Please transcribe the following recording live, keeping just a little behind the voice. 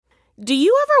Do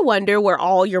you ever wonder where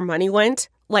all your money went?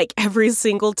 Like every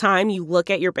single time you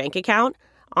look at your bank account?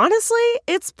 Honestly,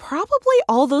 it's probably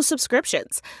all those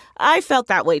subscriptions. I felt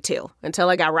that way too,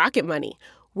 until I got Rocket Money.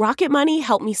 Rocket Money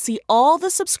helped me see all the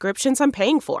subscriptions I'm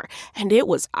paying for, and it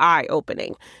was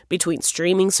eye-opening. Between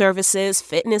streaming services,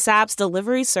 fitness apps,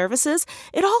 delivery services,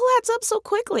 it all adds up so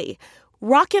quickly.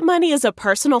 Rocket Money is a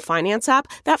personal finance app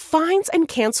that finds and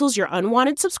cancels your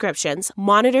unwanted subscriptions,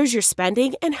 monitors your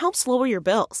spending, and helps lower your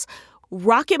bills.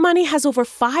 Rocket Money has over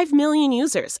 5 million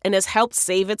users and has helped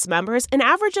save its members an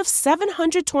average of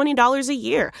 $720 a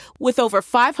year, with over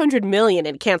 500 million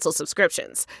in canceled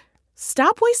subscriptions.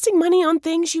 Stop wasting money on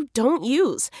things you don't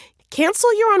use.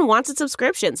 Cancel your unwanted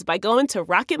subscriptions by going to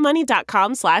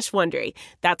rocketmoney.com/Wondery.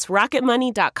 That's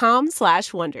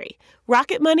rocketmoney.com/Wondery.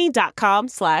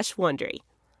 rocketmoney.com/Wondery.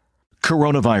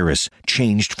 Coronavirus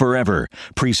Changed Forever,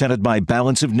 presented by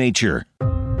Balance of Nature.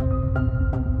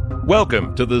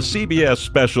 Welcome to the CBS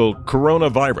special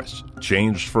Coronavirus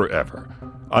Changed Forever.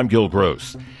 I'm Gil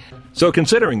Gross. So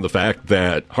considering the fact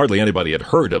that hardly anybody had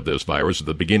heard of this virus at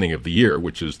the beginning of the year,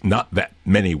 which is not that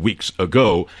many weeks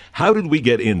ago, how did we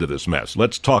get into this mess?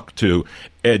 Let's talk to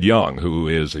Ed Yong, who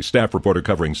is a staff reporter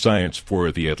covering science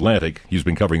for The Atlantic. He's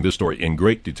been covering this story in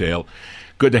great detail.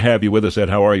 Good to have you with us, Ed.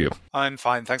 How are you? I'm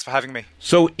fine. Thanks for having me.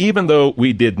 So even though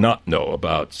we did not know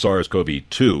about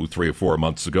SARS-CoV-2 3 or 4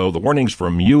 months ago, the warnings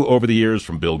from you over the years,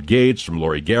 from Bill Gates, from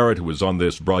Laurie Garrett, who was on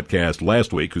this broadcast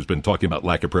last week, who's been talking about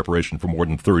lack of preparation for more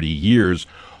than 30 years,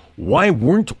 why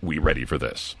weren't we ready for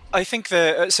this? I think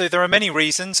there are many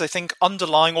reasons. I think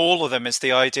underlying all of them is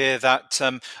the idea that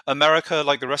America,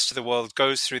 like the rest of the world,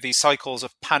 goes through these cycles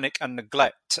of panic and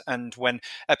neglect. And when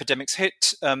epidemics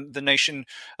hit, the nation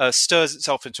stirs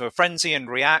itself into a frenzy and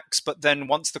reacts. But then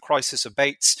once the crisis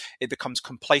abates, it becomes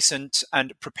complacent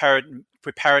and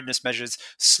preparedness measures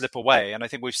slip away. And I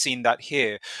think we've seen that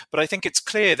here. But I think it's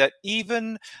clear that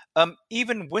even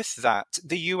with that,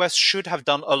 the US should have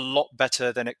done a lot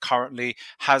better than it currently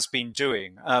has been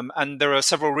doing. And there are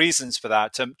several reasons for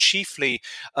that. Chiefly,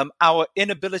 our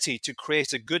inability to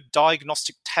create a good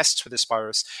diagnostic test for this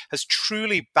virus has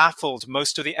truly baffled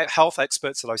most of the health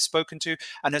experts that I've spoken to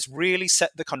and has really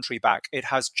set the country back. It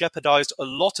has jeopardized a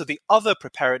lot of the other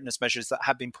preparedness measures that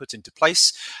have been put into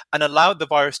place and allowed the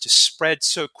virus to spread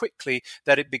so quickly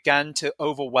that it began to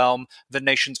overwhelm the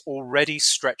nation's already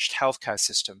stretched healthcare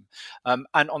system. And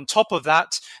on top of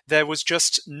that, there was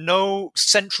just no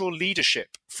central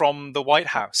leadership from the White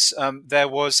House. There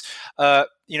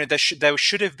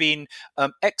should have been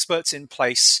experts in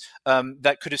place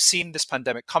that could have seen this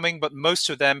pandemic coming, but most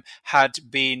of them had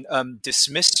been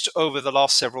dismissed over the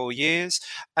last several years.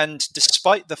 And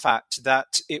despite the fact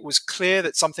that it was clear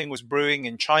that something was brewing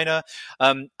in China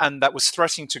and that was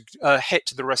threatening to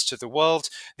hit the rest of the world,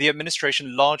 the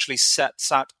administration largely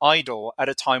sat idle at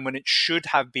a time when it should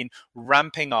have been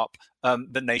ramping up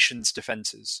the nation's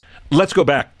defenses. Let's go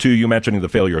back to you mentioning the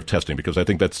failure of testing, because I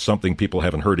think that's something people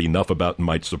haven't heard enough about and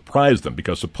might surprise them,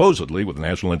 because supposedly with the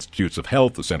National Institutes of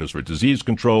Health, the Centers for Disease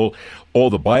Control, all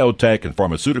the biotech and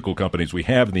pharmaceutical companies we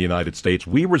have in the United States,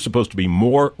 we were supposed to be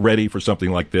more ready for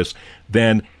something like this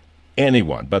than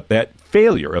anyone. But that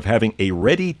failure of having a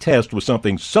ready test was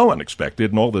something so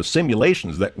unexpected, and all the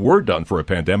simulations that were done for a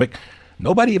pandemic,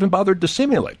 nobody even bothered to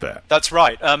simulate that. That's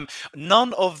right.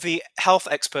 None of the health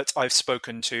experts I've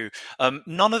spoken to,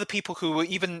 none of the people who were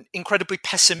even incredibly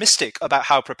pessimistic about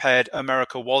how prepared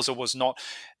America was or was not,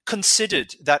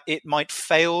 considered that it might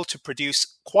fail to produce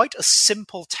quite a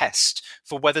simple test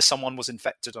for whether someone was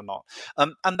infected or not.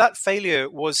 And that failure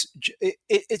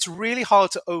it's really hard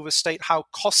to overstate how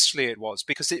costly it was,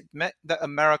 because it meant that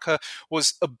America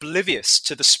was oblivious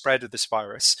to the spread of this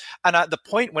virus. And at the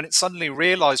point when it suddenly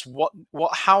realized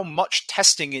how much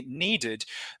testing it needed,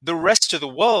 the rest of the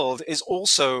world is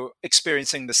also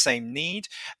experiencing the same need.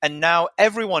 And now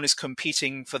everyone is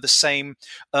competing for the same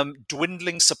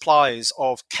dwindling supplies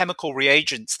of chemical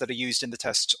reagents that are used in the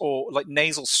tests, or like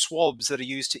nasal swabs that are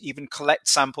used to even collect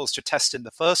samples to test in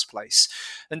the first place.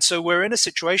 And so we're in a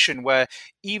situation where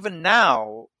even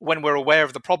now, when we're aware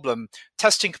of the problem,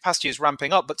 testing capacity is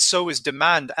ramping up, but so is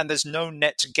demand, and there's no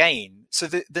net gain. So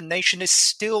the nation is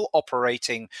still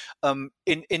operating the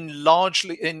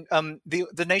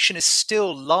nation is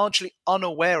still largely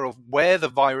unaware of where the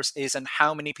virus is and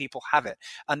how many people have it.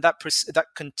 And that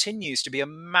continues to be a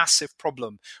massive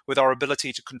problem with our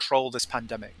ability to control this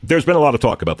pandemic. There's been a lot of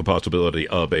talk about the possibility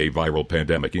of a viral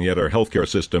pandemic, and yet our healthcare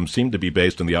system seemed to be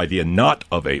based on the idea not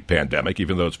of a pandemic,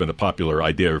 even though it's been a popular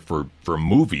idea for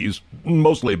movies,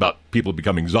 mostly about people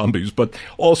becoming zombies, but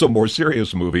also more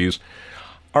serious movies.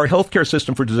 our healthcare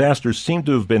system for disasters seemed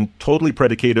to have been totally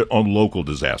predicated on local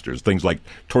disasters, things like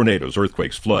tornadoes,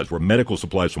 earthquakes, floods, where medical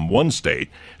supplies from one state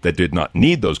that did not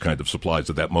need those kinds of supplies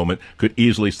at that moment could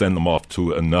easily send them off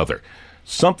to another.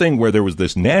 Something where there was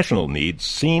this national need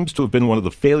seems to have been one of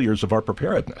the failures of our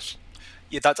preparedness.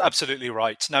 Yeah, that's absolutely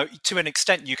right. Now, to an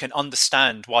extent, you can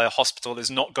understand why a hospital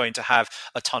is not going to have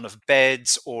a ton of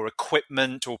beds or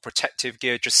equipment or protective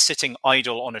gear just sitting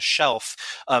idle on a shelf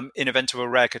in event of a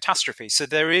rare catastrophe. So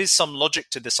there is some logic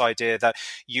to this idea that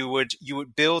you would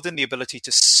build in the ability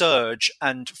to surge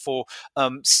and for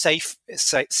safe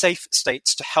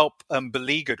states to help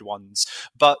beleaguered ones.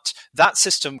 But that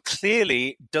system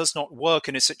clearly does not work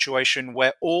in a situation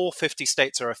where all 50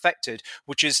 states are affected,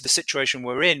 which is the situation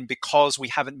we're in because we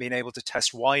haven't been able to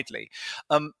test widely.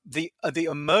 The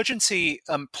emergency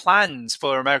plans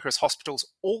for America's hospitals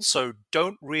also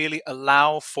don't really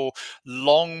allow for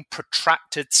long,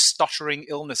 protracted, stuttering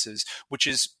illnesses, which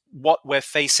is what we're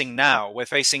facing now. We're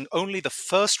facing only the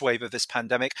first wave of this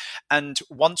pandemic, and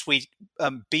once we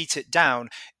beat it down,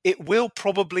 it will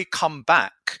probably come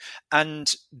back.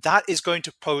 And that is going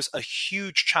to pose a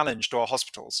huge challenge to our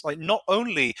hospitals. Like, not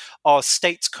only are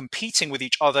states competing with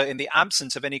each other in the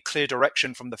absence of any clear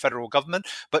direction from the federal government,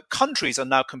 but countries are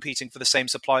now competing for the same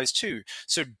supplies too.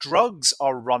 So drugs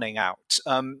are running out.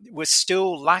 We're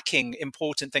still lacking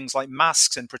important things like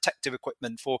masks and protective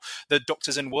equipment for the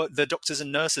doctors and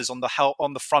nurses on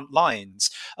the front lines.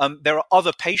 There are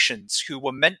other patients who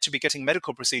were meant to be getting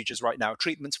medical procedures right now,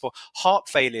 treatments for heart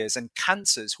failures and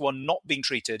cancers, who are not being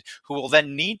treated, who will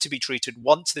then need to be treated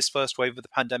once this first wave of the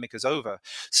pandemic is over.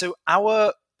 So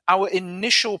our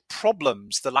initial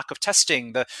problems, the lack of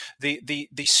testing,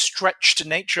 the stretched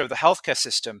nature of the healthcare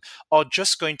system, are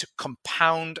just going to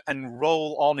compound and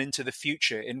roll on into the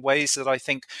future in ways that I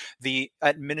think the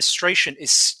administration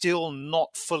is still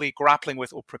not fully grappling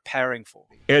with or preparing for.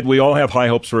 Ed, we all have high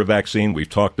hopes for a vaccine. We've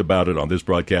talked about it on this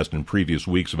broadcast in previous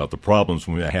weeks about the problems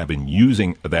we have in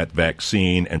using that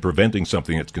vaccine and preventing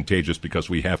something that's contagious because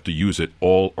we have to use it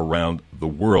all around the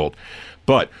world.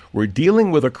 But we're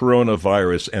dealing with a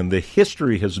coronavirus, and the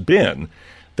history has been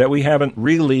that we haven't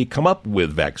really come up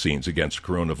with vaccines against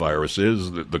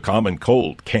coronaviruses. The common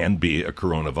cold can be a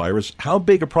coronavirus. How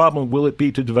big a problem will it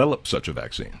be to develop such a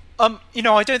vaccine?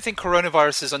 I don't think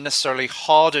coronaviruses are necessarily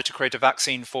harder to create a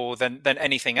vaccine for than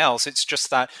anything else. It's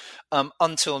just that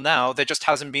until now, there just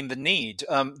hasn't been the need.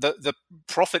 The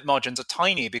profit margins are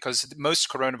tiny because most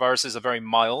coronaviruses are very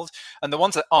mild, and the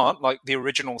ones that aren't, like the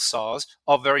original SARS,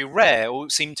 are very rare or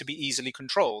seem to be easily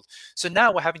controlled. So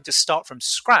now we're having to start from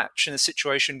scratch in a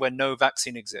situation where no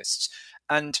vaccine exists.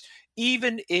 And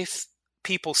even if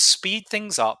people speed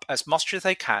things up as much as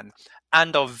they can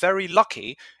and are very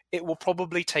lucky, it will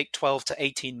probably take 12 to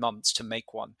 18 months to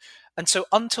make one. And so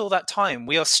until that time,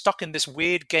 we are stuck in this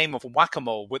weird game of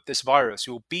whack-a-mole with this virus.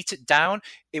 You'll beat it down,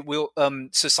 it will,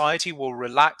 society will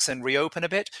relax and reopen a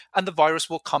bit, and the virus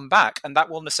will come back. And that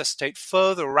will necessitate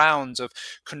further rounds of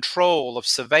control, of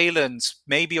surveillance,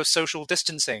 maybe of social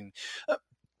distancing.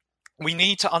 We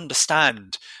need to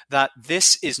understand that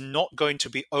this is not going to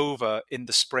be over in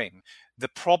the spring. The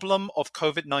problem of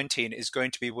COVID-19 is going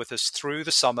to be with us through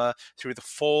the summer, through the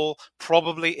fall,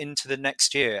 probably into the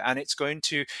next year. And it's not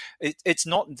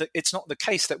the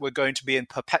case that we're going to be in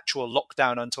perpetual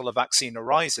lockdown until a vaccine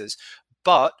arises,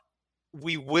 but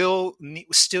we will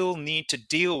still need to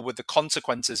deal with the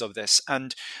consequences of this.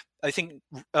 And I think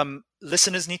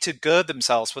listeners need to gird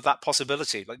themselves with that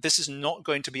possibility. Like, this is not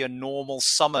going to be a normal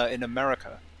summer in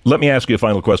America. Let me ask you a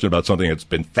final question about something that's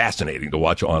been fascinating to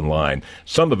watch online.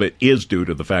 Some of it is due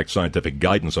to the fact scientific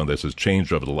guidance on this has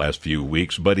changed over the last few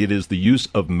weeks, but it is the use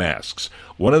of masks.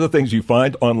 One of the things you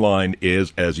find online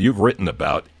is, as you've written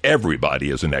about, everybody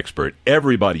is an expert.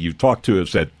 Everybody you talk to has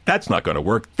said, that's not going to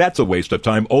work. That's a waste of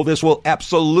time. Oh, this will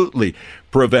absolutely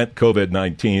prevent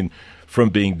COVID-19 from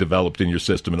being developed in your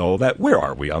system and all of that. Where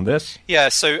are we on this? Yeah,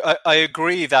 so I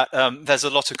agree that there's a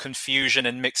lot of confusion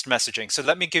and mixed messaging. So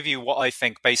let me give you what I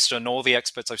think based on all the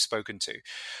experts I've spoken to.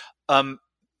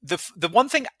 The one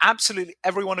thing absolutely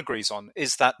everyone agrees on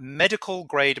is that medical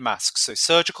grade masks, so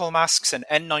surgical masks and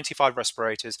N95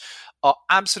 respirators, are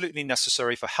absolutely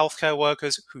necessary for healthcare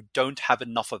workers who don't have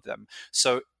enough of them.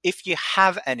 So if you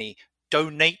have any,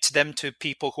 donate them to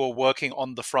people who are working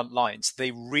on the front lines.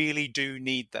 They really do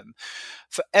need them.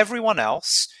 For everyone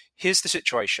else, here's the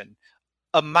situation.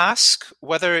 A mask,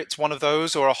 whether it's one of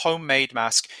those or a homemade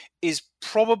mask, is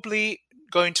probably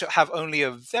going to have only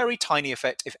a very tiny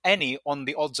effect, if any, on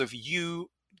the odds of you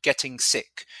getting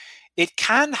sick. It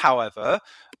can, however,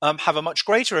 have a much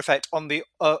greater effect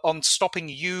on stopping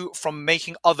you from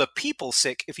making other people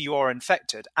sick if you are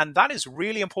infected. And that is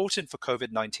really important for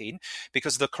COVID-19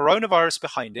 because the coronavirus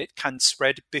behind it can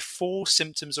spread before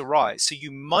symptoms arise. So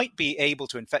you might be able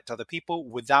to infect other people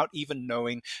without even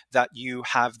knowing that you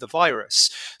have the virus.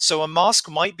 So a mask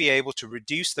might be able to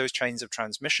reduce those chains of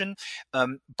transmission,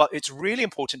 but it's really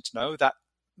important to know that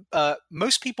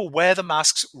most people wear the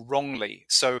masks wrongly.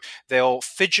 So they'll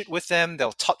fidget with them,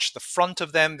 they'll touch the front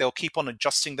of them, they'll keep on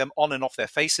adjusting them on and off their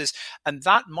faces. And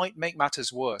that might make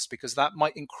matters worse because that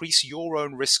might increase your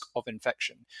own risk of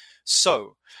infection.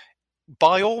 So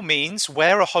by all means,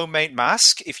 wear a homemade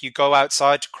mask if you go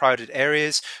outside to crowded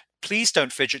areas. Please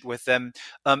don't fidget with them,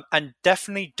 and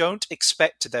definitely don't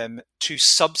expect them to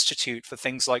substitute for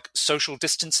things like social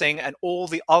distancing and all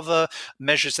the other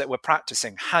measures that we're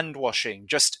practicing, hand washing,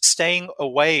 just staying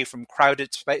away from crowded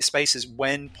spaces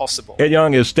when possible. Ed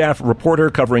Yong is staff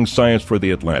reporter covering science for The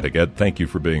Atlantic. Ed, thank you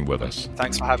for being with us.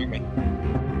 Thanks for having me.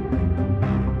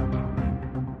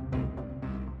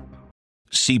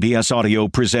 CBS Audio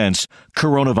presents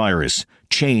Coronavirus,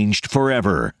 Changed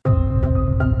Forever.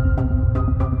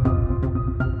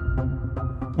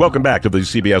 Welcome back to the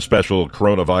CBS special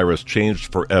Coronavirus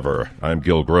Changed Forever. I'm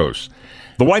Gil Gross.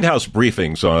 The White House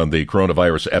briefings on the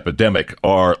coronavirus epidemic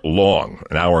are long.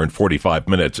 An hour and 45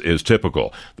 minutes is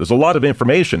typical. There's a lot of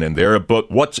information in there,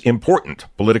 but what's important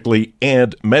politically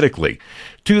and medically?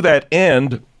 To that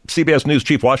end, CBS News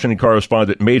Chief Washington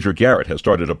correspondent Major Garrett has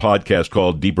started a podcast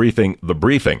called Debriefing the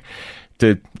Briefing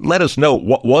to let us know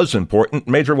what was important.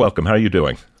 Major, welcome. How are you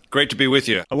doing? Great to be with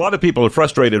you. A lot of people are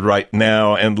frustrated right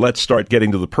now, and let's start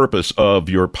getting to the purpose of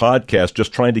your podcast.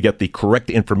 Just trying to get the correct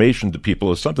information to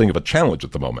people is something of a challenge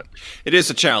at the moment. It is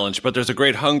a challenge, but there's a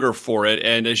great hunger for it.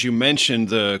 And as you mentioned,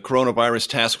 the coronavirus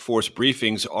task force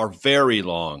briefings are very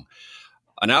long.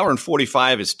 An hour and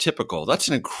 45 is typical. That's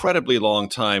an incredibly long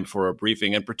time for a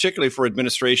briefing, and particularly for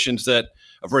administration that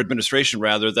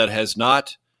has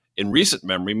not, in recent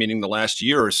memory, meaning the last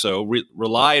year or so,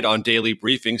 relied on daily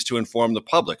briefings to inform the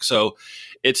public. So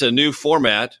it's a new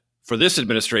format for this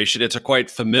administration. It's a quite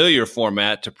familiar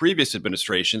format to previous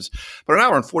administrations. But an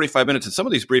hour and 45 minutes, and some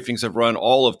of these briefings have run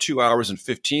all of 2 hours and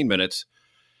 15 minutes.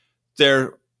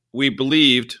 There, we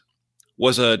believed,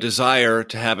 was a desire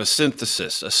to have a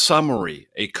synthesis, a summary,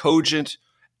 a cogent,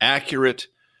 accurate,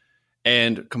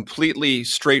 and completely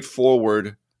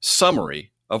straightforward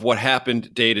summary of what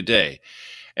happened day to day.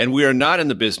 And we are not in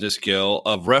the business, Gil,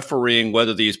 of refereeing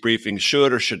whether these briefings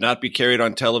should or should not be carried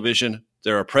on television.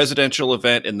 They're a presidential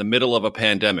event in the middle of a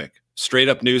pandemic, straight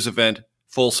up news event,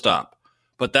 full stop.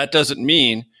 But that doesn't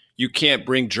mean you can't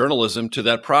bring journalism to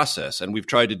that process. And we've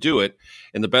tried to do it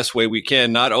in the best way we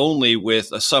can, not only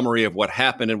with a summary of what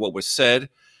happened and what was said,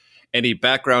 any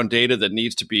background data that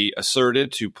needs to be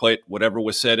asserted to put whatever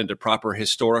was said into proper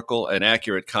historical and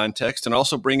accurate context, and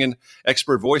also bring in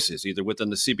expert voices, either within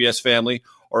the CBS family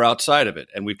or outside of it.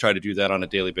 And we've tried to do that on a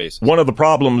daily basis. One of the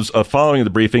problems of following the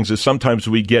briefings is sometimes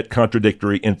we get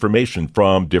contradictory information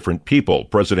from different people.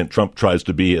 President Trump tries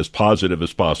to be as positive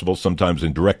as possible, sometimes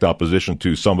in direct opposition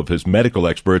to some of his medical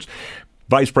experts.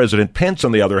 Vice President Pence,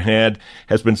 on the other hand,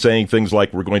 has been saying things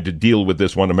like, we're going to deal with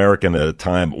this one American at a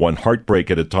time, one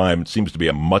heartbreak at a time. It seems to be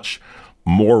a much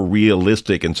more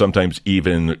realistic and sometimes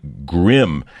even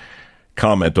grim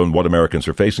comment on what Americans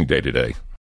are facing day to day.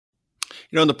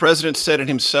 You know, and the president said it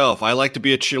himself, I like to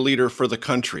be a cheerleader for the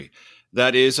country.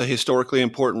 That is a historically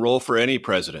important role for any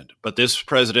president. But this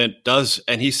president does,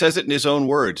 and he says it in his own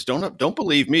words. Don't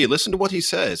believe me. Listen to what he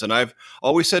says. And I've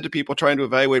always said to people trying to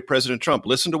evaluate President Trump,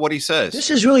 listen to what he says. This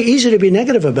is really easy to be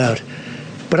negative about.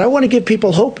 But I want to give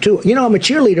people hope, too. You know, I'm a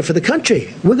cheerleader for the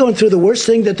country. We're going through the worst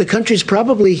thing that the country's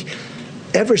probably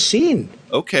ever seen.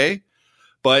 Okay.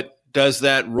 But does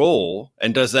that role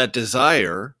and does that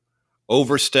desire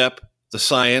overstep the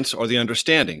science or the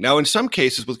understanding? Now, in some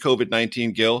cases with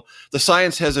COVID-19, Gil, the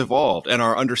science has evolved and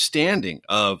our understanding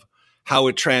of how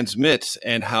it transmits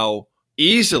and how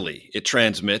easily it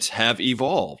transmits have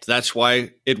evolved. That's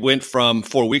why it went from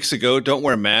 4 weeks ago, don't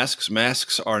wear masks.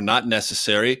 Masks are not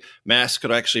necessary. Masks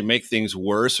could actually make things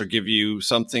worse or give you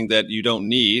something that you don't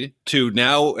need, to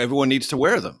now everyone needs to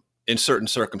wear them in certain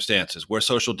circumstances where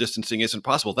social distancing isn't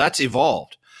possible. That's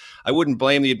evolved. I wouldn't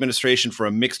blame the administration for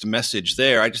a mixed message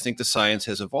there. I just think the science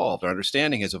has evolved. Our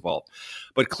understanding has evolved.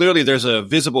 But clearly there's a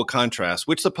visible contrast,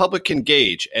 which the public can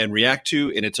gauge and react to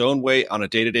in its own way on a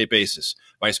day-to-day basis.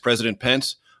 Vice President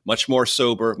Pence, much more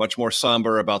sober, much more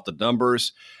somber about the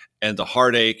numbers, and the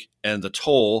heartache and the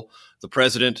toll. The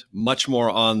president, much more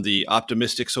on the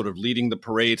optimistic sort of leading the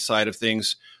parade side of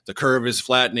things. The curve is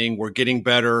flattening. We're getting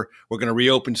better. We're going to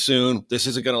reopen soon. This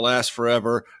isn't going to last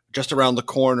forever. Just around the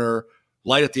corner,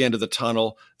 light at the end of the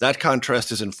tunnel. That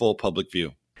contrast is in full public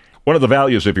view. One of the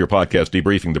values of your podcast,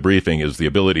 Debriefing the Briefing, is the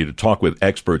ability to talk with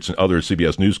experts and other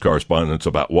CBS News correspondents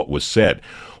about what was said.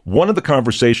 One of the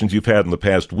conversations you've had in the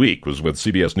past week was with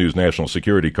CBS News national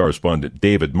security correspondent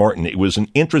David Martin. It was an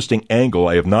interesting angle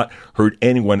I have not heard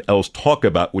anyone else talk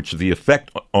about, which is the effect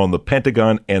on the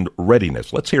Pentagon and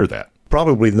readiness. Let's hear that.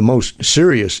 Probably the most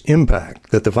serious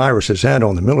impact that the virus has had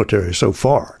on the military so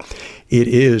far, it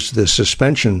is the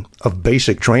suspension of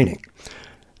basic training.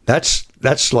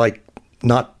 That's like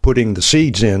not putting the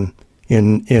seeds in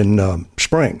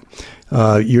spring.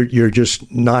 You're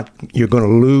just not. You're going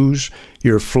to lose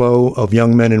your flow of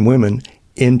young men and women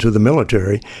into the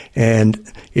military,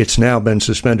 and it's now been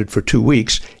suspended for 2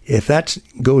 weeks. If that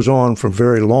goes on for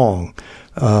very long,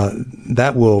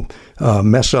 that will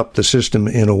mess up the system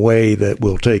in a way that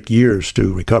will take years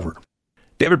to recover.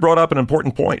 David brought up an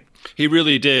important point. He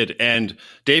really did. And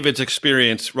David's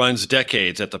experience runs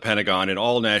decades at the Pentagon in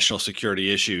all national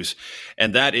security issues.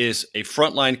 And that is a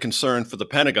frontline concern for the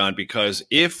Pentagon, because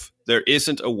if there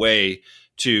isn't a way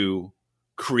to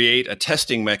create a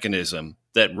testing mechanism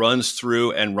that runs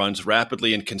through and runs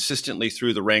rapidly and consistently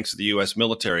through the ranks of the U.S.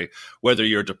 military, whether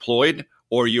you're deployed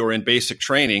or you're in basic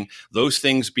training, those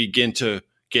things begin to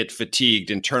get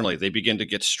fatigued internally. They begin to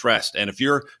get stressed. And if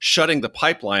you're shutting the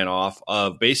pipeline off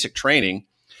of basic training,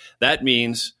 that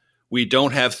means we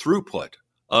don't have throughput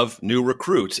of new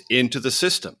recruits into the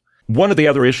system. One of the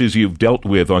other issues you've dealt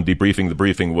with on Debriefing the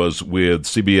Briefing was with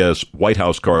CBS White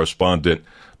House correspondent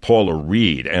Paula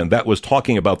Reed, and that was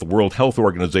talking about the World Health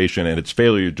Organization and its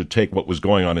failure to take what was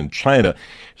going on in China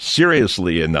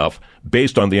seriously enough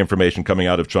based on the information coming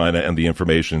out of China and the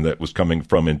information that was coming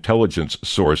from intelligence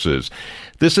sources.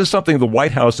 This is something the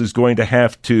White House is going to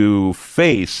have to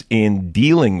face in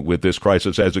dealing with this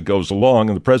crisis as it goes along,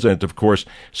 and the president, of course,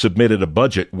 submitted a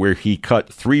budget where he cut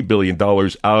 $3 billion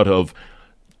out of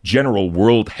general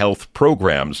world health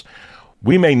programs.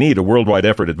 We may need a worldwide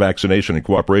effort at vaccination and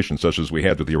cooperation, such as we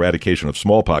had with the eradication of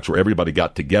smallpox, where everybody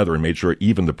got together and made sure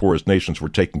even the poorest nations were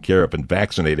taken care of and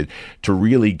vaccinated to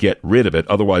really get rid of it.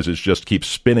 Otherwise, it just keeps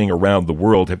spinning around the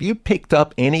world. Have you picked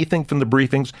up anything from the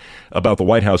briefings about the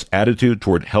White House attitude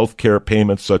toward health care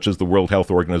payments, such as the World Health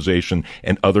Organization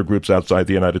and other groups outside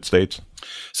the United States?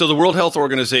 So the World Health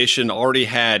Organization already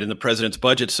had in the president's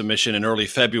budget submission in early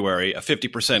February a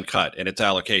 50% cut in its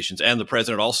allocations. And the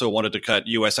president also wanted to cut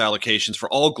U.S. allocations for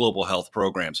all global health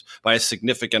programs by a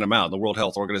significant amount. The World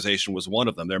Health Organization was one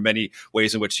of them. There are many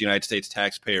ways in which the United States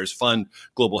taxpayers fund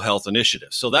global health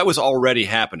initiatives. So that was already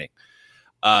happening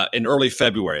in early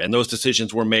February. And those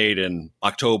decisions were made in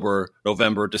October,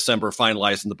 November, December,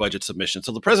 finalized in the budget submission.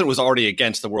 So the president was already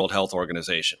against the World Health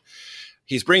Organization.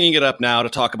 He's bringing it up now to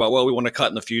talk about, well, we want to cut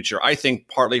in the future. I think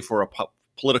partly for a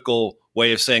political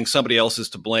way of saying somebody else is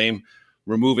to blame,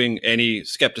 removing any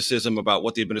skepticism about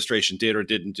what the administration did or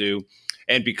didn't do.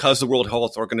 And because the World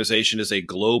Health Organization is a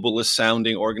globalist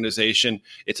sounding organization,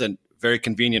 it's a very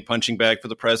convenient punching bag for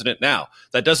the president. Now,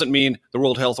 that doesn't mean the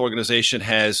World Health Organization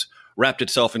has wrapped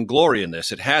itself in glory in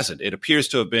this. It hasn't. It appears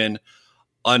to have been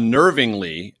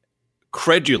unnervingly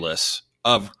credulous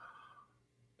of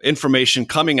information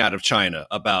coming out of China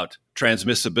about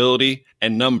transmissibility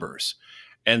and numbers.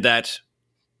 And that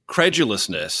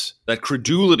credulousness, that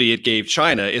credulity it gave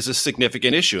China is a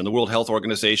significant issue. And the World Health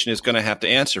Organization is going to have to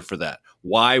answer for that.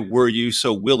 Why were you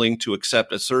so willing to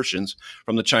accept assertions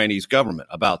from the Chinese government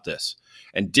about this?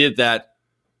 And did that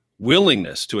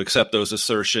willingness to accept those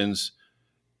assertions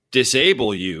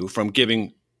disable you from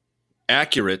giving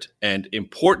accurate and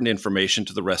important information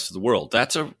to the rest of the world?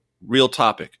 That's a real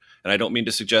topic. And I don't mean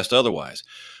to suggest otherwise.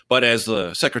 But as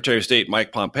the Secretary of State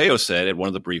Mike Pompeo said at one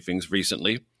of the briefings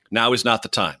recently, now is not the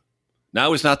time.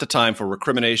 Now is not the time for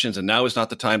recriminations, and now is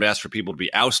not the time to ask for people to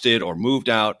be ousted or moved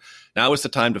out. Now is the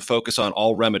time to focus on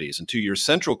all remedies. And to your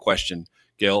central question,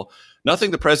 Gil, nothing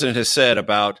the president has said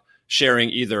about sharing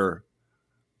either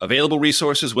available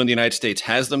resources when the United States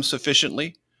has them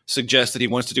sufficiently suggests that he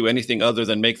wants to do anything other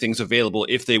than make things available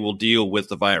if they will deal with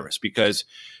the virus, because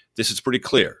this is pretty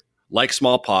clear. Like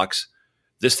smallpox,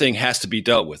 this thing has to be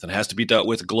dealt with and has to be dealt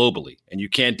with globally. And you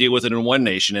can't deal with it in one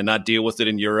nation and not deal with it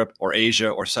in Europe or Asia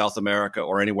or South America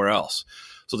or anywhere else.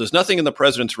 So there's nothing in the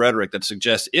president's rhetoric that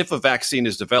suggests if a vaccine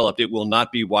is developed, it will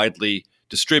not be widely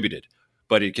distributed.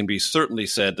 but it can be certainly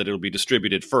said that it'll be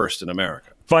distributed first in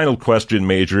America. Final question,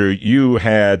 Major. You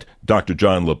had Dr.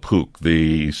 Jon LaPook,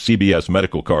 the CBS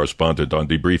medical correspondent, on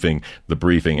Debriefing the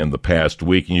Briefing in the past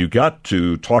week, and you got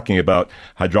to talking about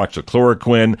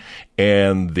hydroxychloroquine,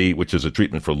 which is a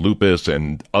treatment for lupus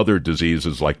and other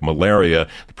diseases like malaria.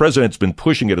 The president's been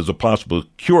pushing it as a possible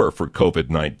cure for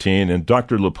COVID-19, and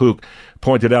Dr. LaPook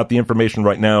pointed out the information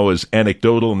right now is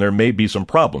anecdotal and there may be some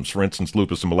problems. For instance,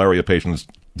 lupus and malaria patients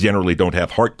generally don't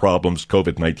have heart problems.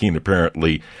 COVID-19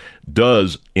 apparently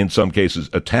does, in some cases,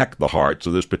 attack the heart.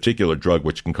 So this particular drug,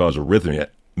 which can cause arrhythmia,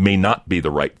 may not be the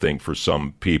right thing for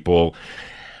some people.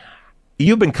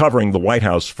 You've been covering the White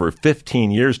House for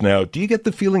 15 years now. Do you get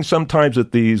the feeling sometimes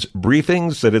at these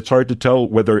briefings that it's hard to tell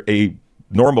whether a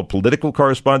normal political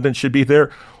correspondent should be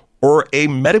there or a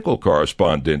medical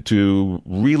correspondent to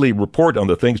really report on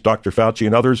the things Dr. Fauci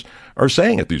and others are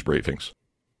saying at these briefings?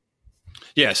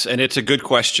 Yes, and it's a good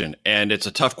question, and it's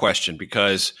a tough question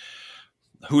because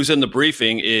who's in the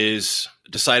briefing is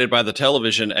decided by the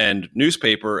television and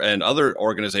newspaper and other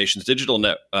organizations, digital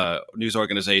news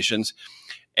organizations,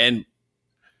 and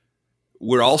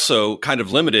we're also kind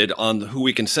of limited on who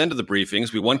we can send to the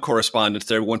briefings. We want correspondents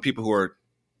there. We want people who are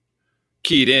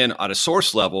keyed in at a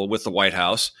source level with the White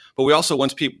House, but we also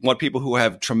want people who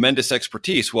have tremendous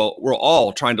expertise. Well, we're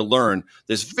all trying to learn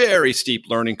this very steep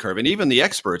learning curve. And even the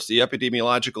experts, the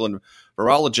epidemiological and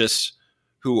virologists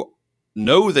who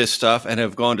know this stuff and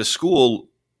have gone to school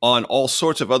on all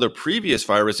sorts of other previous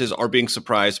viruses are being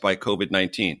surprised by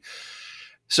COVID-19.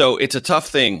 So it's a tough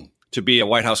thing to be a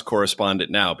White House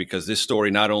correspondent now because this story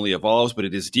not only evolves, but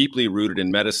it is deeply rooted in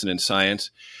medicine and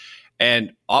science.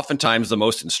 And oftentimes the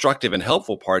most instructive and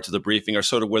helpful parts of the briefing are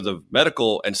sort of where the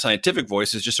medical and scientific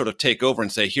voices just sort of take over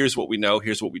and say, here's what we know,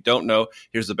 here's what we don't know,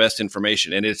 here's the best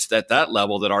information. And it's at that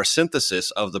level that our synthesis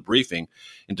of the briefing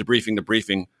into Debriefing the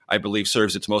Briefing, I believe,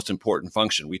 serves its most important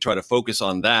function. We try to focus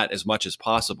on that as much as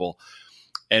possible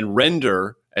and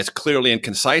render as clearly and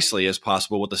concisely as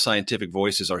possible what the scientific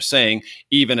voices are saying,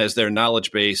 even as their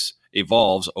knowledge base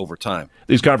evolves over time.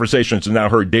 These conversations are now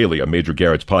heard daily on Major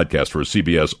Garrett's podcast for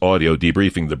CBS Audio,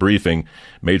 Debriefing the Briefing.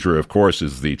 Major, of course,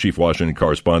 is the chief Washington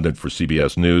correspondent for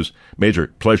CBS News. Major,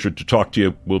 pleasure to talk to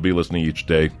you. We'll be listening each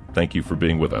day. Thank you for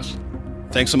being with us.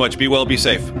 Thanks so much. Be well, be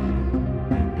safe.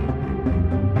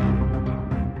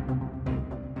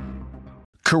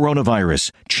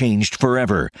 Coronavirus Changed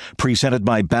Forever, presented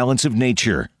by Balance of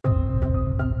Nature.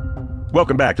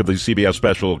 Welcome back to the CBS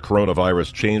special,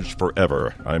 Coronavirus Changed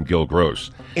Forever. I'm Gil Gross.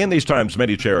 In these times,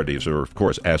 many charities are, of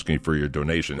course, asking for your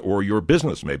donation, or your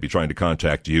business may be trying to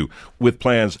contact you with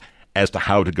plans as to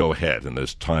how to go ahead in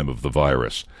this time of the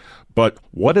virus. But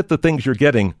what if the things you're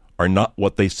getting are not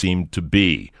what they seem to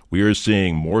be? We are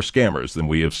seeing more scammers than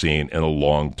we have seen in a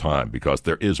long time because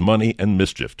there is money and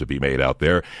mischief to be made out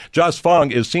there. Joss Fong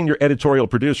is senior editorial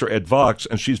producer at Vox,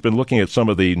 and she's been looking at some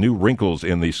of the new wrinkles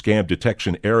in the scam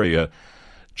detection area.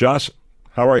 Joss,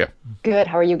 how are you? Good.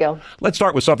 How are you, Gil? Let's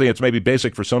start with something that's maybe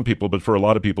basic for some people, but for a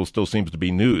lot of people still seems to be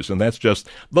news, and that's just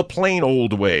the plain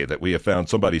old way that we have found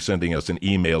somebody sending us an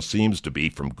email seems to be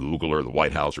from Google or the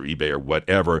White House or eBay or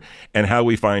whatever, and how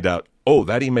we find out, oh,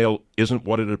 that email isn't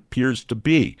what it appears to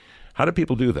be. How do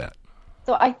people do that?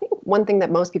 So I think one thing that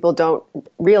most people don't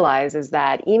realize is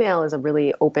that email is a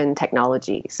really open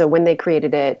technology. So when they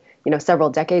created it, several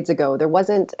decades ago, there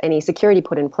wasn't any security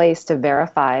put in place to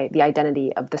verify the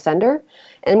identity of the sender.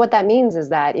 And what that means is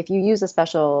that if you use a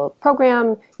special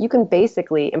program, you can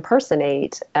basically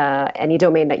impersonate any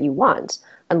domain that you want,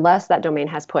 unless that domain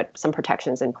has put some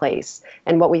protections in place.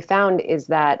 And what we found is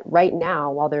that right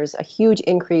now, while there's a huge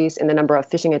increase in the number of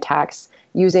phishing attacks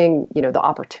using, the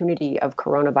opportunity of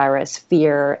coronavirus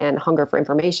fear and hunger for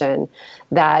information,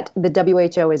 that the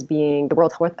WHO the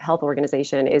World Health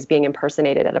Organization is being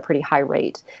impersonated at a pretty high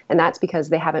rate. And that's because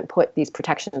they haven't put these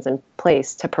protections in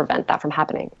place to prevent that from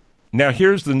happening. Now,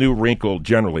 here's the new wrinkle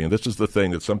generally, and this is the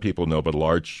thing that some people know, but a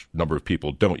large number of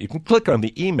people don't. You can click on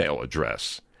the email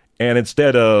address, and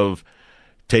instead of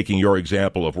taking your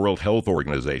example of World Health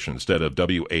Organization, instead of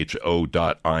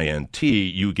WHO.int,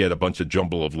 you get a bunch of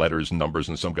jumble of letters and numbers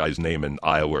and some guy's name in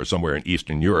Iowa or somewhere in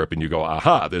Eastern Europe, and you go,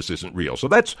 aha, this isn't real. So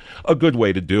that's a good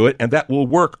way to do it, and that will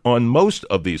work on most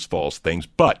of these false things,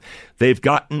 but they've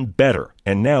gotten better.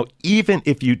 And now, even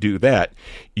if you do that,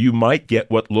 you might get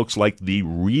what looks like the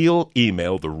real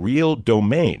email, the real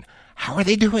domain. How are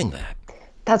they doing that?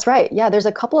 That's right. Yeah, there's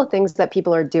a couple of things that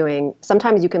people are doing.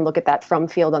 Sometimes you can look at that from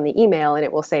field on the email and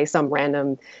it will say some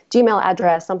random Gmail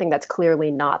address, something that's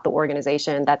clearly not the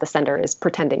organization that the sender is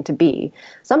pretending to be.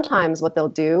 Sometimes what they'll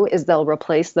do is they'll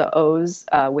replace the O's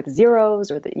with zeros,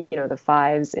 or the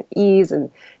fives and E's, and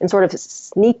sort of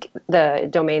sneak the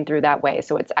domain through that way.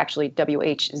 So it's actually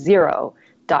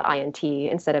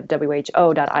WH0.int instead of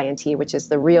who.int, which is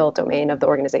the real domain of the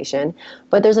organization.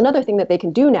 But there's another thing that they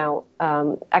can do now.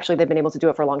 Actually, they've been able to do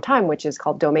it for a long time, which is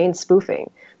called domain spoofing,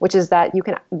 which is that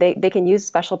they can use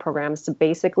special programs to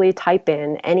basically type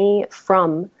in any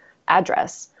from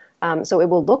address. So it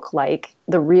will look like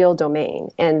the real domain.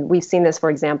 And we've seen this,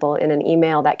 for example, in an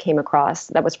email that came across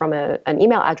that was from an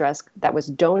email address that was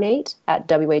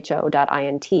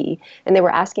donate@who.int. And they were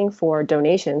asking for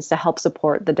donations to help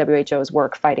support the WHO's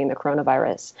work fighting the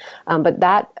coronavirus. But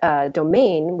that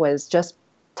domain was just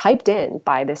typed in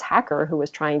by this hacker who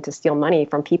was trying to steal money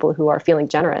from people who are feeling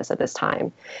generous at this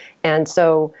time. And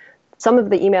so some of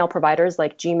the email providers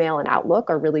like Gmail and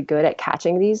Outlook are really good at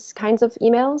catching these kinds of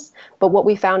emails. But what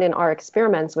we found in our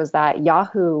experiments was that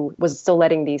Yahoo was still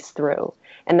letting these through.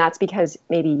 And that's because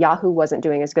maybe Yahoo wasn't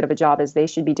doing as good of a job as they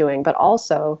should be doing, but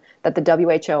also that the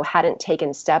WHO hadn't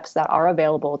taken steps that are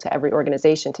available to every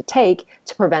organization to take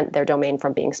to prevent their domain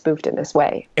from being spoofed in this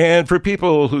way. And for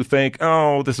people who think,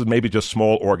 oh, this is maybe just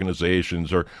small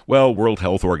organizations, or, well, World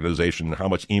Health Organization, how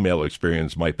much email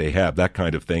experience might they have, that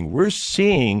kind of thing, we're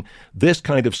seeing this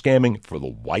kind of scamming for the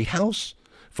White House,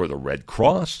 for the Red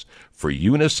Cross, for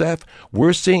UNICEF.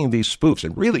 We're seeing these spoofs,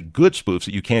 and really good spoofs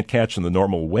that you can't catch in the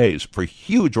normal ways, for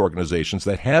huge organizations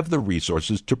that have the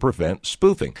resources to prevent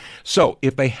spoofing. So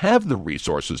if they have the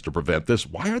resources to prevent this,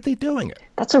 why aren't they doing it?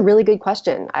 That's a really good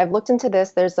question. I've looked into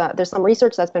this. There's some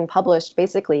research that's been published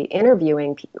basically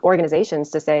interviewing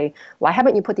organizations to say, why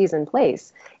haven't you put these in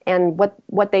place? And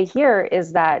what they hear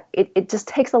is that it just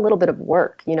takes a little bit of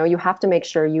work. You have to make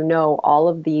sure you know all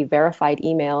of the verified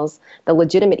emails, the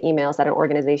legitimate emails that an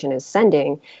organization is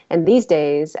sending. And these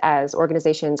days, as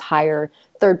organizations hire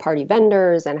third-party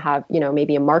vendors and have,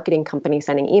 maybe a marketing company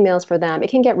sending emails for them, it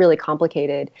can get really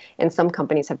complicated. And some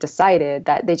companies have decided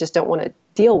that they just don't want to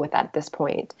deal with that at this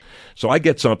point. So I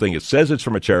get something, it says it's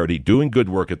from a charity doing good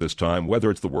work at this time, whether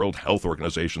it's the World Health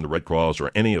Organization, the Red Cross,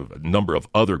 or any of a number of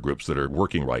other groups that are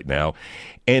working right now.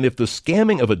 And if the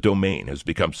scamming of a domain has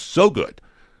become so good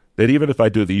that even if I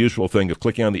do the usual thing of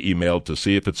clicking on the email to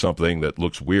see if it's something that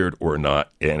looks weird or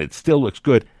not, and it still looks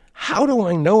good, how do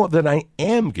I know that I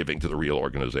am giving to the real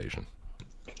organization?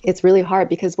 It's really hard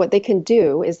because what they can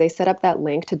do is they set up that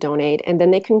link to donate, and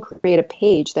then they can create a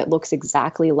page that looks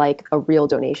exactly like a real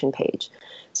donation page.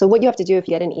 So what you have to do if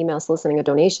you get an email soliciting a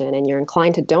donation and you're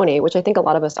inclined to donate, which I think a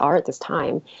lot of us are at this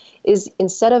time, is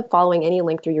instead of following any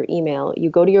link through your email, you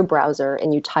go to your browser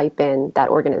and you type in that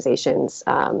organization's,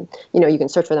 you can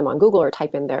search for them on Google or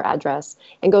type in their address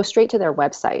and go straight to their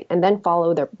website and then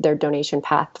follow their donation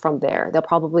path from there. They'll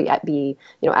probably be,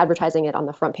 advertising it on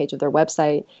the front page of their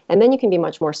website. And then you can be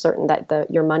much more certain that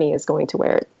your money is going to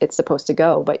where it's supposed to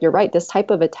go. But you're right, this type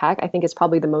of attack, I think, is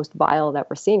probably the most vile that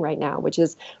we're seeing right now, which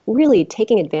is really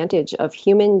taking advantage of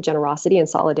human generosity and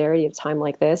solidarity at a time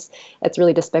like this. It's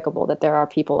really despicable that there are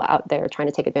people out there trying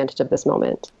to take advantage of this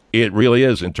moment. It really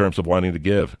is, in terms of wanting to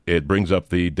give. It brings up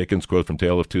the Dickens quote from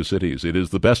Tale of Two Cities. It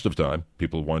is the best of time,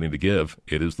 people wanting to give.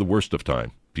 It is the worst of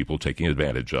time, people taking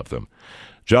advantage of them.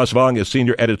 Josh Vuong is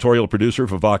senior editorial producer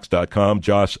for Vox.com.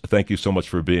 Josh, thank you so much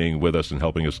for being with us and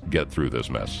helping us get through this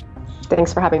mess.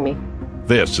 Thanks for having me.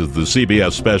 This is the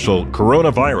CBS special,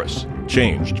 Coronavirus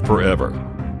Changed Forever.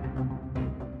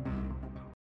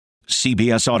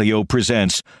 CBS Audio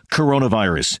presents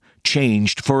Coronavirus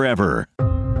Changed Forever.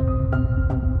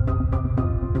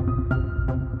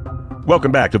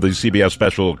 Welcome back to the CBS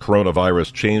special,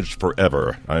 Coronavirus Changed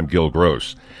Forever. I'm Gil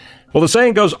Gross. Well, the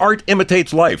saying goes, art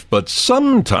imitates life, but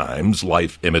sometimes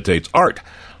life imitates art.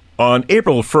 On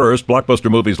April 1st,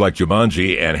 blockbuster movies like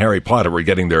Jumanji and Harry Potter were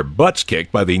getting their butts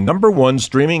kicked by the #1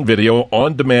 streaming video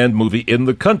on-demand movie in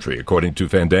the country, according to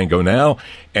Fandango Now,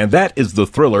 and that is the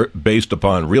thriller based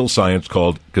upon real science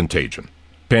called Contagion.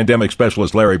 Pandemic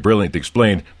specialist Larry Brilliant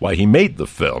explained why he made the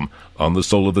film on the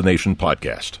Soul of the Nation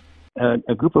podcast.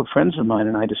 A group of friends of mine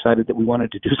and I decided that we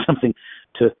wanted to do something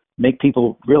to make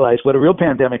people realize what a real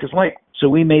pandemic is like. So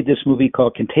we made this movie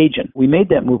called Contagion. We made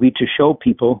that movie to show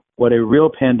people what a real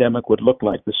pandemic would look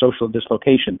like, the social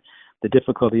dislocation, the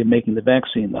difficulty of making the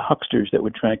vaccine, the hucksters that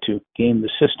would try to game the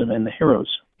system, and the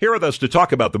heroes. Here with us to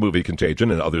talk about the movie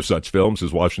Contagion and other such films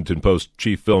is Washington Post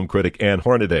chief film critic Ann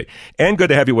Hornaday. Ann, good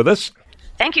to have you with us.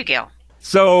 Thank you, Gil.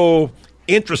 So,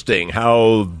 interesting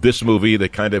how this movie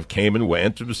that kind of came and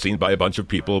went, it was seen by a bunch of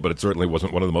people, but it certainly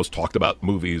wasn't one of the most talked about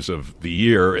movies of the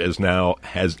year, is now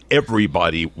has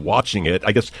everybody watching it.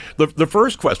 I guess the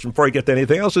first question before I get to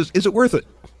anything else is it worth it?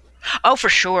 Oh, for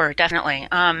sure. Definitely.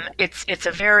 It's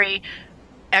a very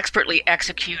expertly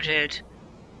executed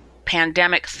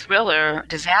pandemic thriller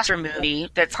disaster movie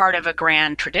that's part of a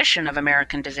grand tradition of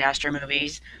American disaster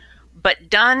movies, but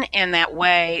done in that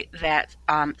way that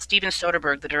Steven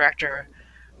Soderbergh, the director,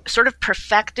 sort of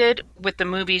perfected with the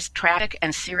movies Traffic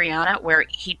and Syriana, where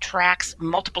he tracks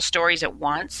multiple stories at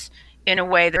once in a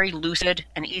way very lucid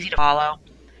and easy to follow.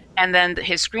 And then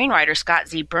his screenwriter, Scott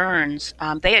Z. Burns,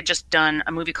 they had just done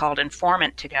a movie called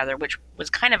Informant together, which was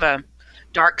kind of a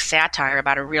dark satire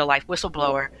about a real-life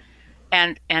whistleblower.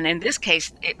 And in this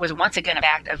case, it was once again, in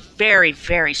fact, a very,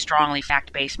 very strongly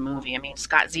fact-based movie. I mean,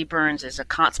 Scott Z. Burns is a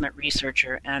consummate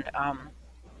researcher, and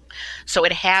so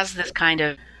it has this kind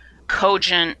of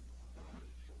cogent,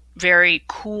 very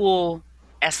cool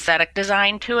aesthetic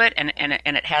design to it, and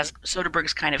it has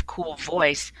Soderbergh's kind of cool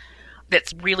voice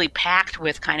that's really packed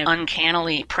with kind of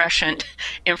uncannily prescient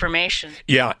information.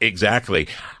 Yeah, exactly.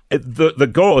 The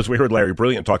goal, as we heard Larry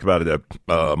Brilliant talk about it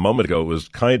a moment ago, was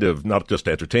kind of not just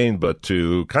to entertain, but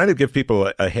to kind of give people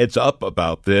a heads up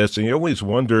about this. And you always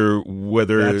wonder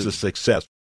whether it's a success.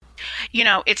 You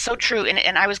know, it's so true.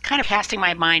 And I was kind of casting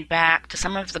my mind back to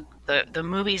some of the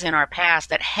movies in our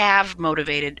past that have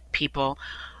motivated people.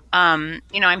 I'm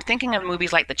thinking of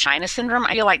movies like The China Syndrome.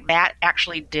 I feel like that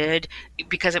actually did,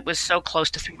 because it was so close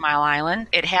to 3 Mile Island.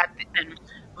 It had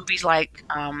movies like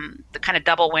the kind of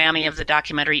double whammy of the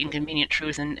documentary Inconvenient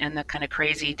Truth and the kind of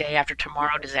crazy Day After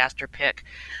Tomorrow disaster pick.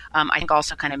 I think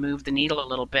also kind of moved the needle a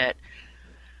little bit.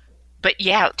 But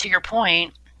yeah, to your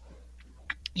point,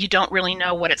 you don't really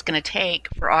know what it's going to take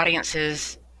for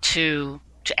audiences to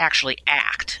actually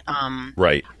act.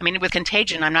 Right. I mean, with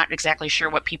Contagion, I'm not exactly sure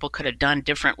what people could have done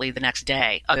differently the next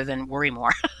day other than worry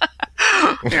more.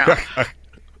 I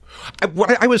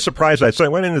was surprised. So I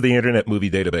went into the Internet Movie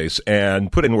Database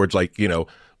and put in words like,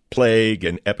 plague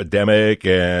and epidemic,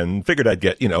 and figured I'd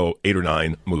get, 8 or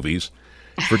 9 movies,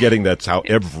 forgetting that's how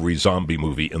every zombie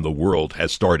movie in the world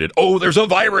has started. Oh, there's a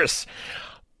virus!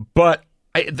 But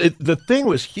the thing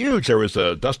was huge. There was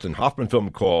a Dustin Hoffman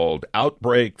film called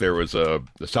Outbreak. There was a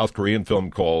South Korean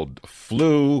film called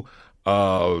Flu.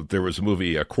 There was a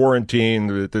movie,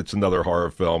 Quarantine. It's another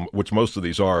horror film, which most of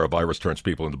these are. A virus turns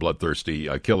people into bloodthirsty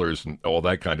killers and all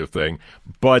that kind of thing.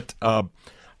 But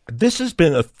this has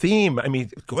been a theme. I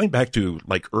mean, going back to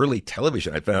like early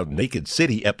television, I found Naked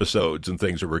City episodes and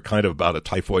things that were kind of about a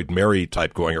Typhoid Mary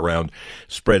type going around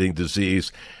spreading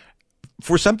disease.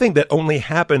 For something that only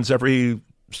happens every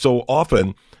so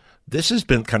often, this has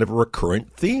been kind of a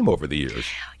recurrent theme over the years.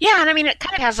 Yeah, and I mean, it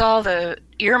kind of has all the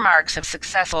earmarks of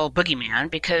successful boogeyman,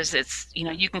 because it's,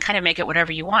 you can kind of make it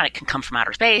whatever you want. It can come from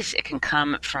outer space. It can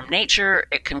come from nature.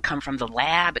 It can come from the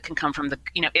lab. It can come from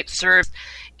it serves,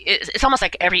 it's almost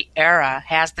like every era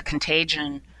has the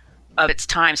contagion of its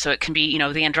time. So it can be,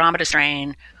 the Andromeda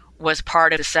strain was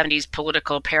part of the 70s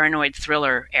political paranoid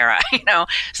thriller era,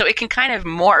 so it can kind of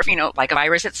morph, like a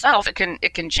virus itself. It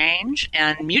can change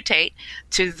and mutate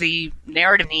to the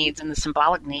narrative needs and the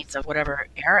symbolic needs of whatever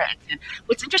era. And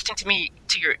what's interesting to me,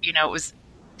 was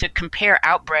to compare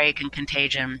Outbreak and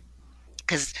Contagion,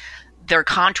 because their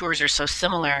contours are so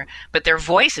similar, but their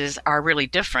voices are really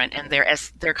different, and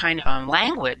their kind of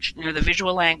language, the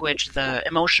visual language, the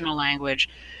emotional language.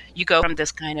 You go from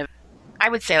this kind of, I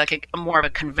would say, like a more of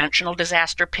a conventional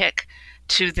disaster pick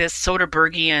to this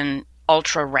Soderberghian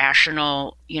ultra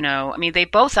rational, I mean, they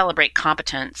both celebrate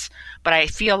competence, but I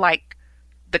feel like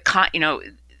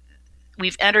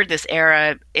we've entered this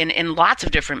era in lots of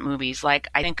different movies. Like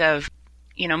I think of,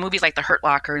 movies like The Hurt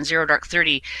Locker and Zero Dark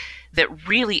 30 that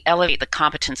really elevate the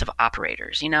competence of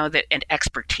operators, and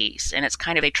expertise. And it's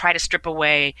kind of, they try to strip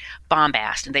away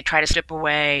bombast, and they try to strip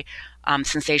away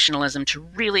sensationalism to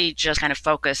really just kind of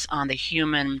focus on the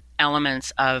human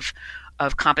elements of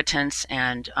competence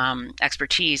and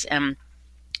expertise. And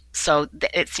so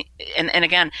and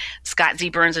again, Scott Z.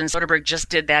 Burns and Soderbergh just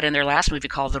did that in their last movie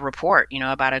called The Report,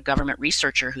 about a government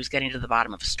researcher who's getting to the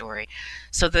bottom of a story.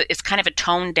 So it's kind of a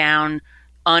toned down,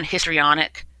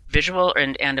 unhistrionic visual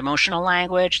and emotional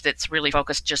language that's really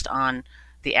focused just on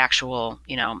the actual,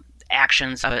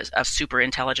 actions of a super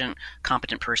intelligent,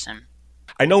 competent person.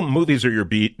 I know movies are your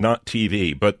beat, not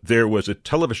TV, but there was a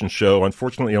television show,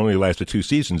 unfortunately only lasted 2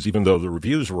 seasons, even though the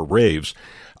reviews were raves,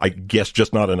 I guess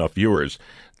just not enough viewers,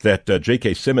 that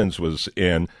J.K. Simmons was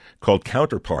in, called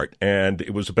Counterpart. And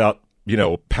it was about,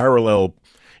 parallel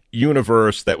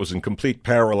universe that was in complete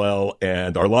parallel,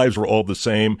 and our lives were all the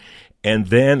same. and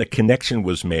then a connection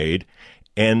was made,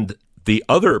 and the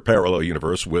other parallel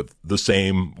universe with the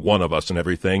same one of us and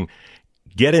everything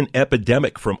get an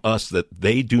epidemic from us that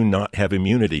they do not have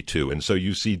immunity to. And so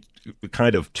you see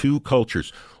kind of two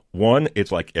cultures. One,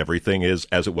 it's like everything is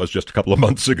as it was just a couple of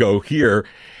months ago here.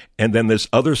 And then this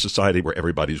other society where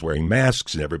everybody's wearing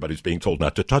masks and everybody's being told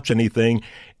not to touch anything.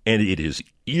 And it is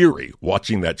eerie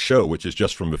watching that show, which is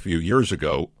just from a few years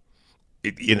ago,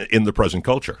 in the present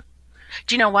culture.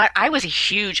 Do you know what? I was a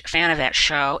huge fan of that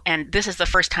show, and this is the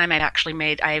first time I'd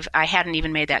actually I hadn't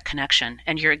even made that connection.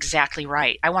 And you're exactly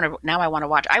right. I want to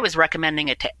watch. I was recommending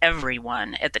it to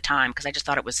everyone at the time because I just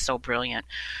thought it was so brilliant.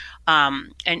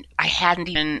 And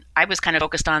I was kind of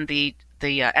focused on the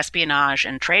espionage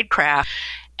and tradecraft.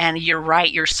 And you're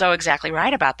right. You're so exactly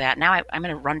right about that. Now I'm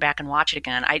going to run back and watch it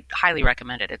again. I highly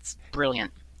recommend it. It's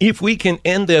brilliant. If we can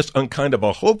end this on kind of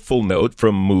a hopeful note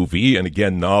from movie, and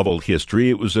again, novel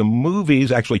history, it was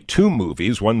actually two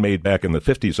movies, one made back in the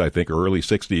 50s, I think, or early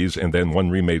 60s, and then one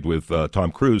remade with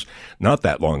Tom Cruise not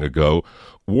that long ago,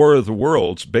 War of the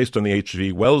Worlds, based on the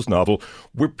H.G. Wells novel,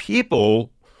 where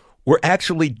people were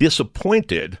actually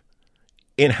disappointed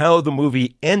in how the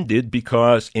movie ended,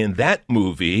 because in that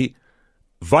movie,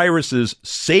 viruses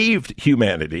saved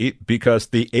humanity because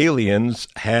the aliens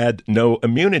had no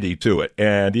immunity to it.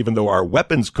 And even though our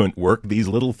weapons couldn't work, these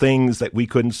little things that we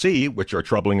couldn't see, which are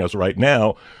troubling us right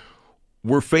now,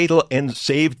 were fatal and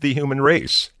saved the human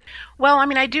race. Well, I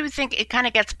mean, I do think it kind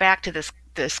of gets back to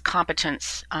this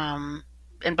competence and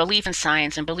belief in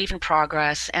science and belief in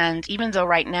progress. And even though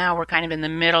right now we're kind of in the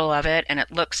middle of it and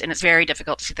it's very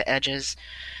difficult to see the edges,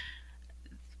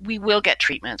 we will get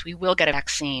treatments. We will get a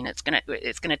vaccine. It's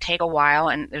gonna take a while,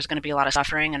 and there's going to be a lot of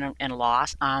suffering and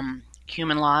loss,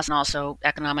 human loss, and also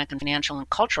economic and financial and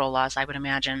cultural loss. I would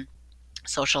imagine,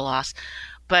 social loss,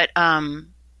 but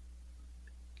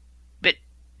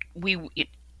we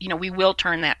will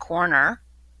turn that corner,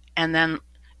 and then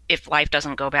if life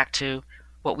doesn't go back to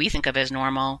what we think of as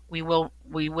normal, we will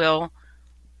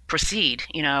proceed.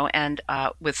 And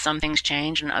with some things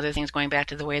change and other things going back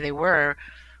to the way they were.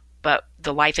 But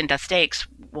the life and death stakes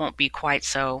won't be quite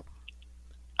so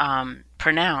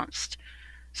pronounced.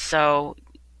 So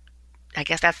I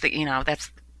guess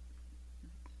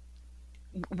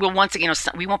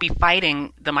we won't be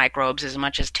fighting the microbes as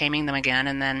much as taming them again.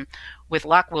 And then with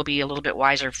luck, we'll be a little bit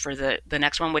wiser for the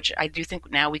next one, which I do think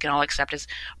now we can all accept is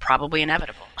probably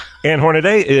inevitable. Ann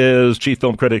Hornaday is chief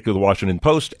film critic of the Washington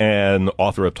Post and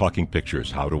author of Talking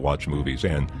Pictures, How to Watch Movies.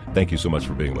 Ann, thank you so much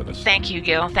for being with us. Thank you,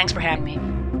 Gil. Thanks for having me.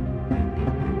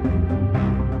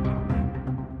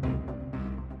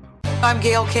 I'm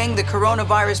Gail King. The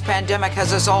coronavirus pandemic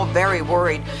has us all very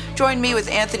worried. Join me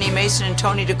with Anthony Mason and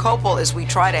Tony DeCopel as we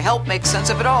try to help make sense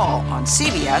of it all on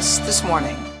CBS This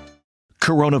Morning.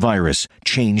 Coronavirus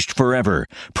Changed Forever,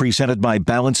 presented by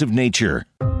Balance of Nature.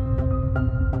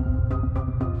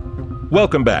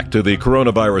 Welcome back to the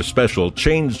coronavirus special,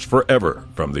 Changed Forever,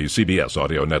 from the CBS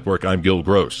Audio Network. I'm Gil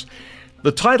Gross.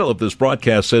 The title of this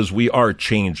broadcast says we are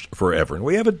changed forever, and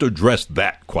we haven't addressed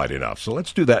that quite enough, so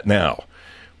let's do that now.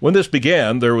 When this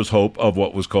began, there was hope of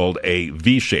what was called a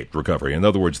V-shaped recovery. In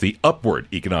other words, the upward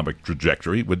economic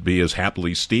trajectory would be as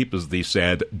happily steep as the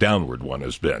sad downward one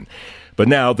has been. But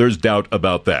now there's doubt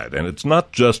about that, and it's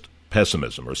not just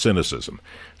pessimism or cynicism.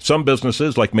 Some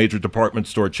businesses, like major department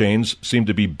store chains, seem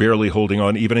to be barely holding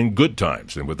on even in good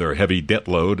times, and with their heavy debt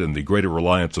load and the greater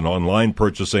reliance on online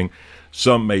purchasing,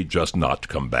 some may just not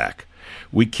come back.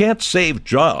 We can't save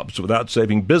jobs without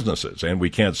saving businesses, and we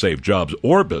can't save jobs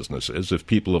or businesses if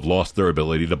people have lost their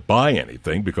ability to buy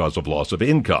anything because of loss of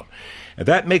income. And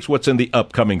that makes what's in the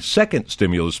upcoming second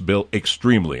stimulus bill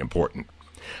extremely important.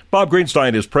 Bob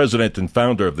Greenstein is president and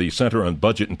founder of the Center on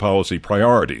Budget and Policy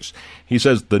Priorities. He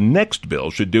says the next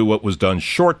bill should do what was done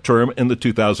short-term in the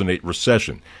 2008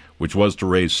 recession, which was to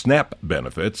raise SNAP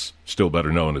benefits, still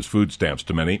better known as food stamps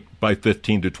to many, by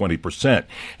 15 to 20%.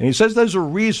 And he says there's a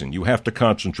reason you have to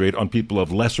concentrate on people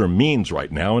of lesser means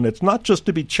right now, and it's not just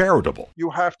to be charitable.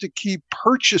 You have to keep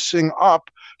purchasing up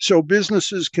so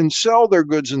businesses can sell their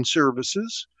goods and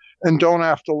services and don't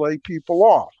have to lay people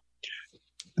off.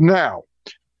 Now,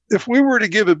 if we were to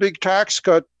give a big tax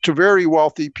cut to very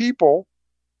wealthy people,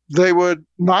 they would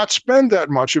not spend that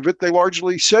much of it. They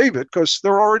largely save it because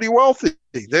they're already wealthy.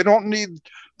 They don't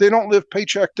live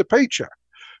paycheck to paycheck.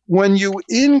 When you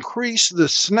increase the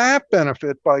SNAP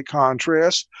benefit, by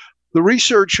contrast, the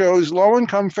research shows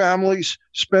low-income families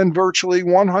spend virtually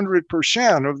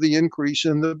 100% of the increase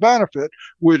in the benefit,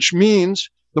 which means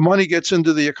the money gets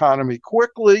into the economy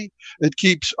quickly, it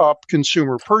keeps up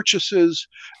consumer purchases,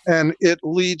 and it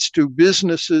leads to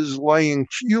businesses laying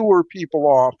fewer people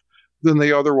off than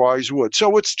they otherwise would.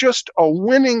 So it's just a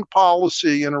winning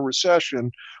policy in a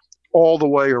recession all the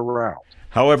way around.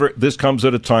 However, this comes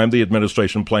at a time the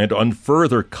administration planned on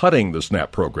further cutting the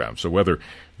SNAP program, so whether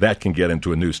that can get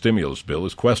into a new stimulus bill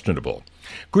is questionable.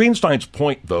 Greenstein's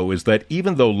point, though, is that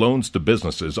even though loans to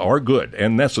businesses are good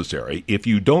and necessary, if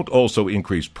you don't also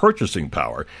increase purchasing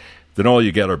power, then all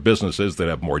you get are businesses that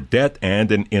have more debt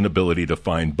and an inability to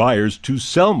find buyers to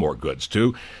sell more goods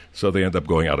to, so they end up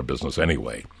going out of business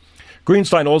anyway.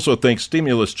 Greenstein also thinks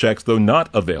stimulus checks, though not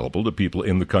available to people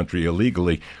in the country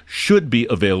illegally, should be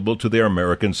available to their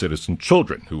American citizen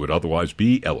children who would otherwise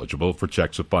be eligible for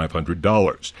checks of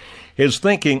 $500. His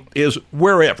thinking is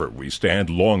wherever we stand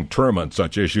long-term on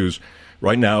such issues,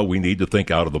 right now we need to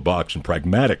think out of the box and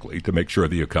pragmatically to make sure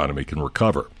the economy can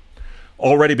recover.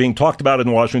 Already being talked about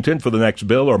in Washington for the next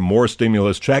bill are more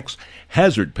stimulus checks,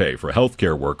 hazard pay for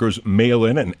healthcare workers,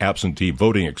 mail-in and absentee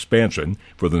voting expansion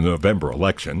for the November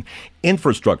election,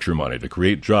 infrastructure money to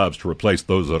create jobs to replace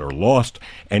those that are lost,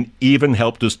 and even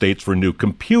help to states for new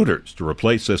computers to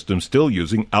replace systems still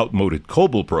using outmoded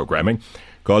COBOL programming,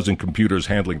 causing computers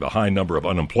handling the high number of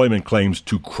unemployment claims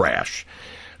to crash.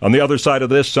 On the other side of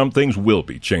this, some things will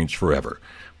be changed forever.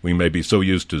 We may be so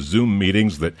used to Zoom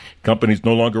meetings that companies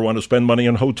no longer want to spend money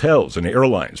on hotels and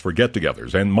airlines for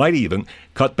get-togethers and might even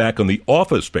cut back on the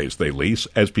office space they lease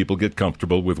as people get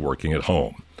comfortable with working at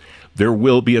home. There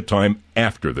will be a time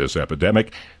after this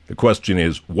epidemic. The question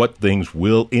is, what things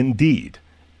will indeed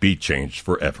be changed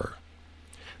forever?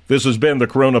 This has been the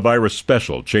Coronavirus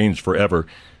Special, Changed Forever,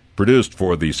 produced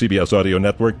for the CBS Audio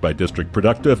Network by District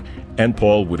Productive and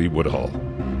Paul Woody Woodhull.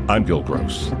 I'm Gil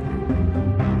Gross.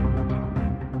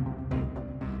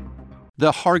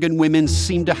 The Hargan women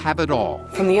seem to have it all.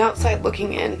 From the outside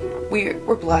looking in, we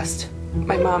were blessed.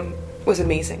 My mom was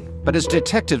amazing. But as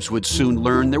detectives would soon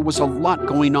learn, there was a lot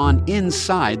going on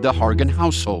inside the Hargan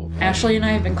household. Ashley and I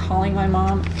have been calling my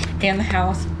mom and the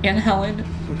house and Helen.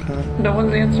 Okay. No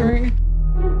one's answering.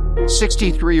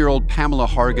 63-year-old Pamela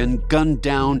Hargan gunned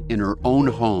down in her own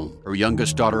home. Her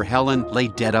youngest daughter, Helen, lay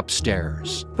dead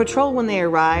upstairs. Patrol, when they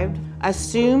arrived,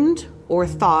 assumed or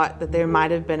thought that there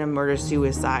might have been a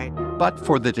murder-suicide. But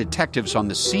for the detectives on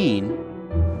the scene,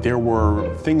 there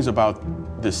were things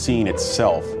about the scene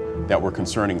itself that were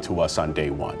concerning to us on day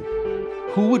one.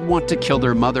 Who would want to kill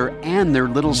their mother and their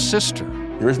little sister?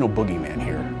 There is no boogeyman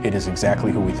here. It is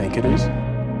exactly who we think it is.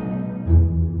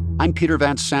 I'm Peter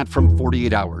Van Sant from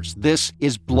 48 Hours. This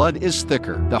is Blood is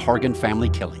Thicker, the Hargan Family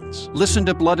Killings. Listen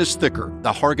to Blood is Thicker,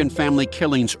 the Hargan Family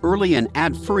Killings early and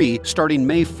ad-free starting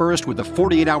May 1st with a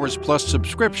 48 Hours Plus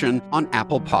subscription on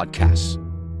Apple Podcasts.